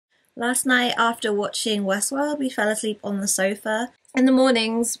Last night after watching Westworld, we fell asleep on the sofa. In the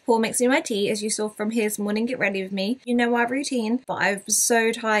mornings, Paul makes me my tea, as you saw from his morning get ready with me. You know our routine, but I was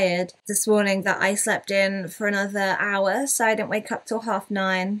so tired this morning that I slept in for another hour, so I didn't wake up till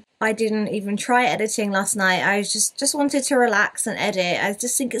 9:30. I didn't even try editing last night. I just wanted to relax and edit. I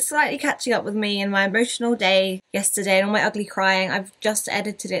just think it's slightly catching up with me and my emotional day yesterday and all my ugly crying. I've just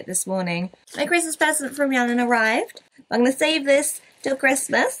edited it this morning. My Christmas present from Yanin arrived. I'm going to save this till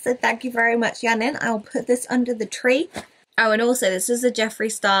Christmas, so thank you very much, Yanin. I'll put this under the tree. Oh, and also this is the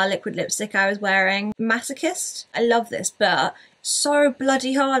Jeffree Star liquid lipstick I was wearing. Masochist. I love this, but it's so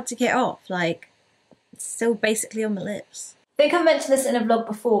bloody hard to get off. Like, it's still basically on my lips. I think I've mentioned this in a vlog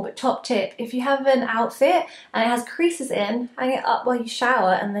before, but top tip, if you have an outfit and it has creases in, hang it up while you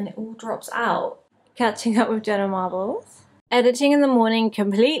shower and then it all drops out. Catching up with Jenna Marbles. Editing in the morning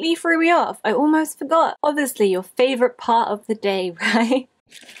completely threw me off. I almost forgot. Obviously, your favourite part of the day, right?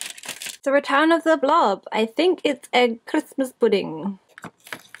 The return of the blob. I think it's a Christmas pudding.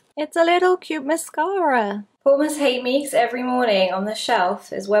 It's a little cute mascara. Paul must hate me because every morning on the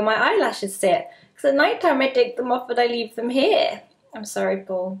shelf is where my eyelashes sit. Because at night time I take them off but I leave them here. I'm sorry,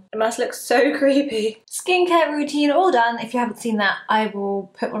 Paul. It must look so creepy. Skincare routine all done. If you haven't seen that, I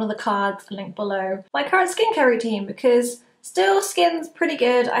will put one of the cards linked below. My current skincare routine, because still skin's pretty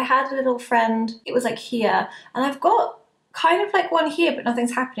good. I had a little friend, it was like here, and I've got kind of like one here but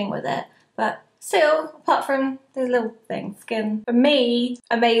nothing's happening with it, but still, apart from those little things, skin for me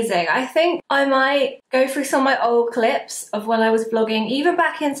amazing. I think I might go through some of my old clips of when I was vlogging even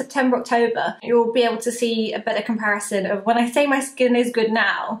back in September, October. You'll be able to see a better comparison of when I say my skin is good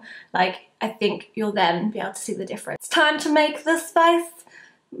now, like I think you'll then be able to see the difference. It's time to make this face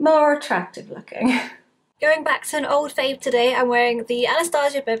more attractive looking. Going back to an old fave today, I'm wearing the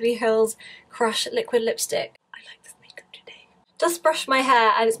Anastasia Beverly Hills Crush liquid lipstick. Just brushed my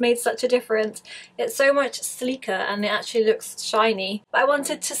hair and it's made such a difference. It's so much sleeker and it actually looks shiny. But I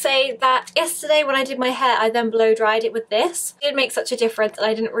wanted to say that yesterday when I did my hair, I then blow dried it with this. It did make such a difference and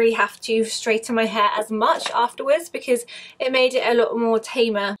I didn't really have to straighten my hair as much afterwards because it made it a lot more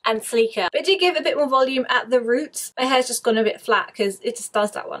tamer and sleeker. But it did give a bit more volume at the roots. My hair's just gone a bit flat because it just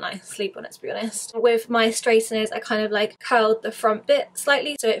does that when I sleep on it, to be honest. With my straighteners, I kind of like curled the front bit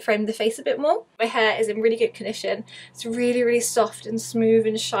slightly so it framed the face a bit more. My hair is in really good condition. It's really soft and smooth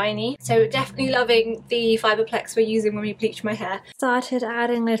and shiny, so definitely loving the Fiberplex we're using when we bleach my hair. Started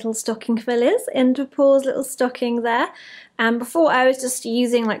adding little stocking fillers into Paul's little stocking there, and before I was just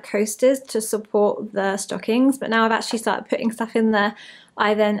using like coasters to support the stockings, but now I've actually started putting stuff in there.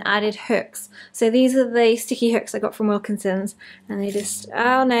 I then added hooks. So these are the sticky hooks I got from Wilkinson's, and they just,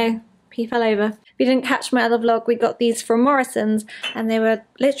 oh no, P fell over. If you didn't catch my other vlog, we got these from Morrison's and they were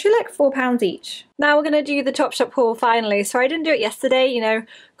literally like £4 each. Now we're going to do the Topshop haul finally. So I didn't do it yesterday, you know,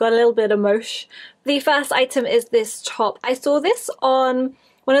 got a little bit of mosh. The first item is this top. I saw this on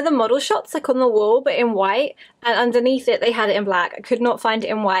one of the model shots, like on the wall, but in white, and underneath it they had it in black. I could not find it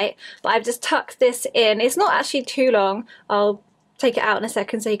in white, but I've just tucked this in. It's not actually too long. I'll take it out in a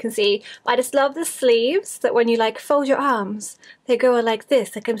second so you can see. But I just love the sleeves, that when you like fold your arms they go like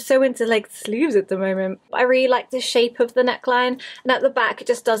this. Like I'm so into like sleeves at the moment. I really like the shape of the neckline, and at the back it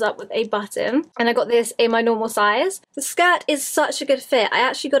just does up with a button, and I got this in my normal size. The skirt is such a good fit. I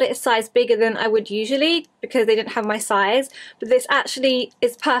actually got it a size bigger than I would usually because they didn't have my size, but this actually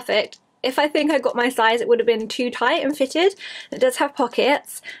is perfect. If I think I got my size, it would have been too tight and fitted. It does have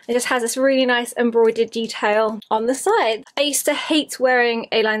pockets. It just has this really nice embroidered detail on the side. I used to hate wearing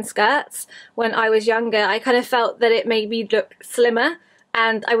A-line skirts when I was younger. I kind of felt that it made me look slimmer,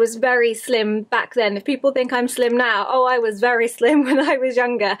 and I was very slim back then. If people think I'm slim now, oh, I was very slim when I was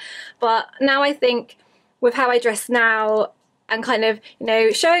younger. But now I think with how I dress now and kind of, you know,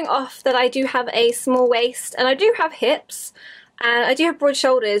 showing off that I do have a small waist and I do have hips, and I do have broad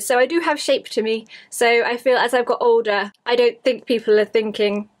shoulders, so I do have shape to me. So I feel as I've got older, I don't think people are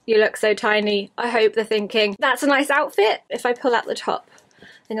thinking, you look so tiny. I hope they're thinking, that's a nice outfit. If I pull out the top,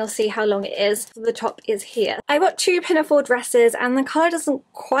 then you'll see how long it is. So the top is here. I got two pinafore dresses and the colour doesn't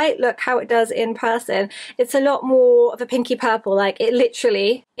quite look how it does in person. It's a lot more of a pinky purple, like it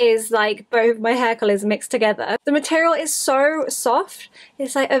literally is like both my hair colours mixed together. The material is so soft.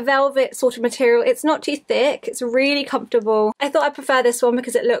 It's like a velvet sort of material. It's not too thick. It's really comfortable. I thought I'd prefer this one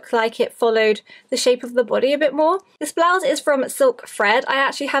because it looked like it followed the shape of the body a bit more. This blouse is from Silk Thread. I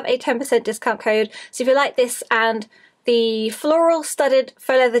actually have a 10% discount code, so if you like this and the floral studded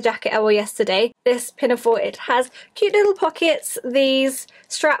faux leather jacket I wore yesterday, this pinafore, it has cute little pockets. These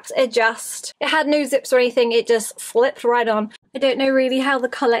straps adjust. It had no zips or anything, it just slipped right on. I don't know really how the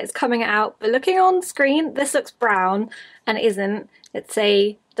colour is coming out, but looking on screen, this looks brown and it isn't. It's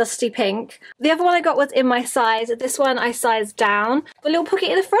a dusty pink. The other one I got was in my size. This one I sized down. A little pocket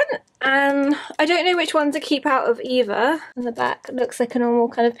in the front, and I don't know which one to keep out of either. And the back looks like a normal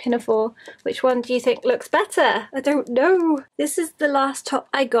kind of pinafore. Which one do you think looks better? I don't know. This is the last top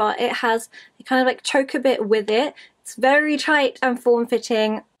I got. It has a kind of like choker bit with it. It's very tight and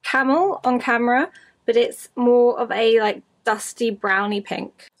form-fitting. Camel on camera, but it's more of a like dusty browny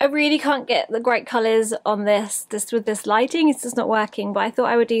pink. I really can't get the great colours on this with this lighting. It's just not working, but I thought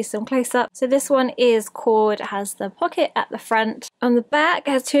I would do some close-up. So this one is cord. It has the pocket at the front. On the back,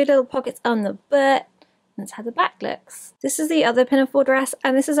 it has two little pockets on the butt. That's how the back looks. This is the other pinafore dress,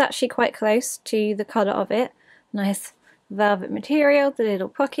 and this is actually quite close to the colour of it. Nice velvet material, the little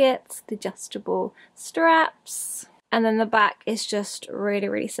pockets, the adjustable straps. And then the back is just really,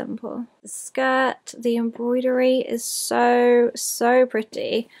 really simple. The skirt, the embroidery is so, so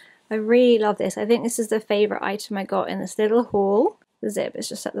pretty. I really love this. I think this is the favourite item I got in this little haul. The zip is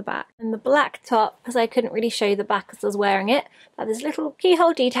just at the back. And the black top, because I couldn't really show you the back as I was wearing it, but this little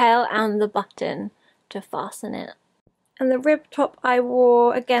keyhole detail and the button to fasten it. And the rib top I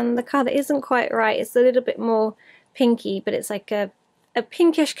wore, again, the colour isn't quite right. It's a little bit more pinky, but it's like a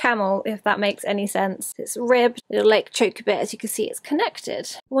pinkish camel, if that makes any sense. It's ribbed, it'll like choke a bit. As you can see, it's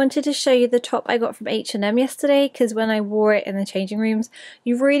connected. I wanted to show you the top I got from H&M yesterday, because when I wore it in the changing rooms,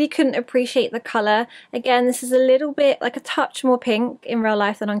 you really couldn't appreciate the colour. Again, this is a little bit like a touch more pink in real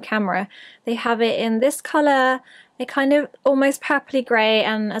life than on camera. They have it in this colour, a kind of almost purpley grey,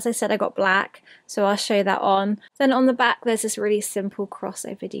 and as I said, I got black, so I'll show that on. Then on the back there's this really simple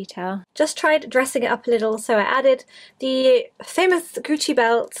crossover detail. Just tried dressing it up a little, so I added the famous Gucci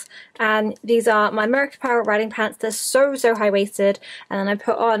belt, and these are my American Apparel riding pants. They're so, so high-waisted, and then I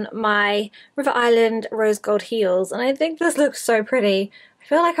put on my River Island rose gold heels, and I think this looks so pretty. I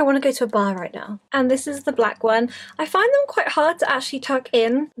feel like I want to go to a bar right now. And this is the black one. I find them quite hard to actually tuck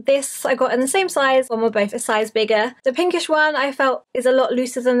in. This I got in the same size, one were both a size bigger. The pinkish one I felt is a lot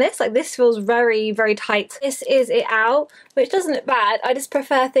looser than this. Like this feels very, very tight. This is it out, which doesn't look bad. I just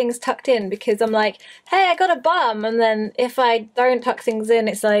prefer things tucked in because I'm like, hey, I got a bum. And then if I don't tuck things in,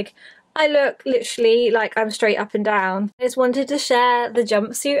 it's like, I look literally like I'm straight up and down. I just wanted to share the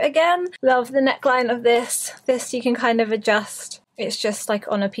jumpsuit again. Love the neckline of this. This you can kind of adjust. It's just like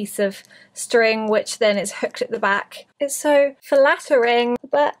on a piece of string, which then is hooked at the back. It's so flattering. The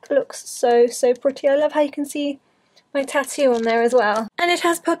back looks so, so pretty. I love how you can see my tattoo on there as well. And it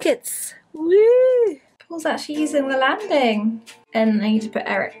has pockets. Woo! Paul's actually using the landing. And I need to put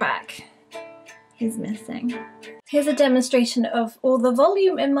Eric back. He's missing. Here's a demonstration of all the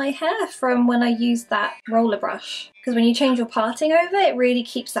volume in my hair from when I used that roller brush. Because when you change your parting over, it really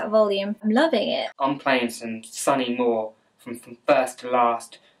keeps that volume. I'm loving it. I'm playing some Sunny Moore from First to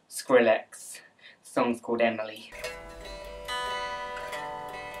Last, Skrillex. The song's called Emily.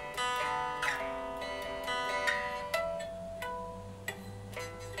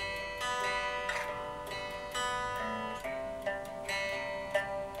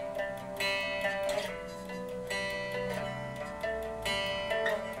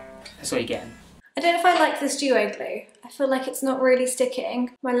 That's what you're getting. I don't know if I like this duo glue. I feel like it's not really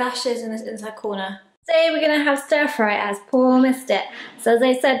sticking. My lashes in this inside corner. Today we're going to have stir fry as Paul missed it. So as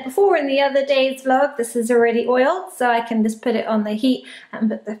I said before in the other day's vlog, this is already oiled, so I can just put it on the heat and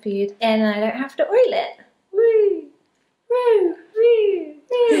put the food in and I don't have to oil it. Woo! Woo! Woo!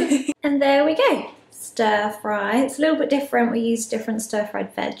 Woo! And there we go. Stir fry. It's a little bit different. We use different stir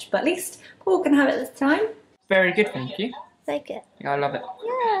fried veg, but at least Paul can have it this time. Very good, thank you. Take it. Yeah, I love it.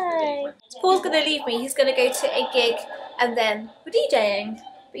 Yay! Paul's going to leave me. He's going to go to a gig and then we're DJing.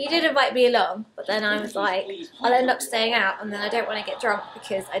 But you did invite me along, but then I was like, I'll end up staying out and then I don't want to get drunk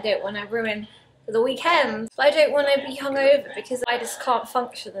because I don't want to ruin the weekend. But I don't want to be hungover because I just can't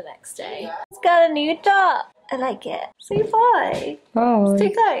function the next day. It's got a new top. I like it. Say bye. Bye. It's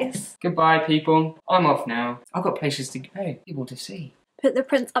too close. Goodbye, people. I'm off now. I've got places to go, people to see. Put the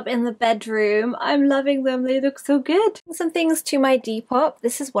prints up in the bedroom. I'm loving them. They look so good. Some things to my Depop.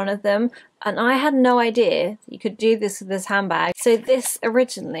 This is one of them. And I had no idea you could do this with this handbag. So this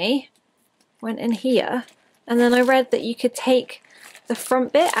originally went in here. And then I read that you could take the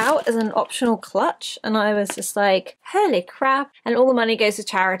front bit out as an optional clutch. And I was just like, holy crap. And all the money goes to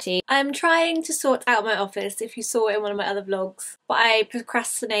charity. I'm trying to sort out my office, if you saw it in one of my other vlogs. But I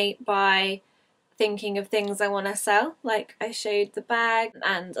procrastinate by thinking of things I want to sell. Like I showed the bag,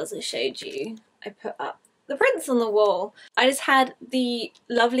 and as I showed you, I put up the prints on the wall. I just had the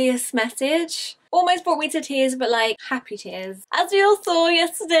loveliest message. Almost brought me to tears, but like happy tears. As we all saw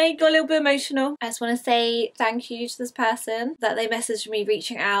yesterday, got a little bit emotional. I just want to say thank you to this person that they messaged me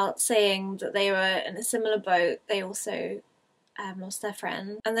reaching out saying that they were in a similar boat. They also lost their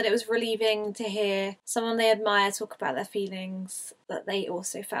friend, and that it was relieving to hear someone they admire talk about their feelings that they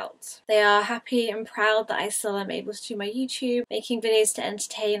also felt. They are happy and proud that I still am able to do my YouTube, making videos to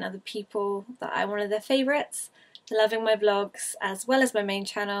entertain other people, that I'm one of their favourites, loving my vlogs as well as my main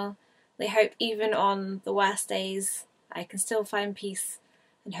channel. They hope even on the worst days I can still find peace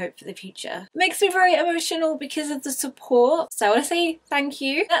and hope for the future. It makes me very emotional because of the support, so I want to say thank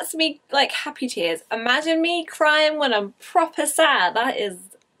you. That's me like happy tears. Imagine me crying when I'm proper sad. That is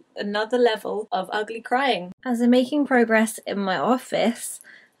another level of ugly crying. As I'm making progress in my office,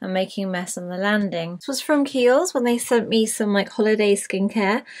 I'm making a mess on the landing. This was from Kiehl's when they sent me some like holiday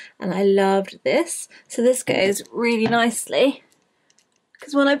skincare, and I loved this. So this goes really nicely,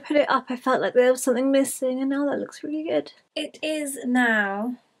 because when I put it up I felt like there was something missing, and now that looks really good. It is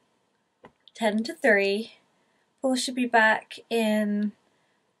now 10 to 3. Paul should be back in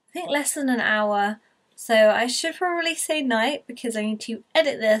I think less than an hour, so I should probably say night because I need to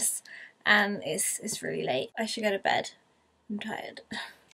edit this and it's really late. I should go to bed. I'm tired.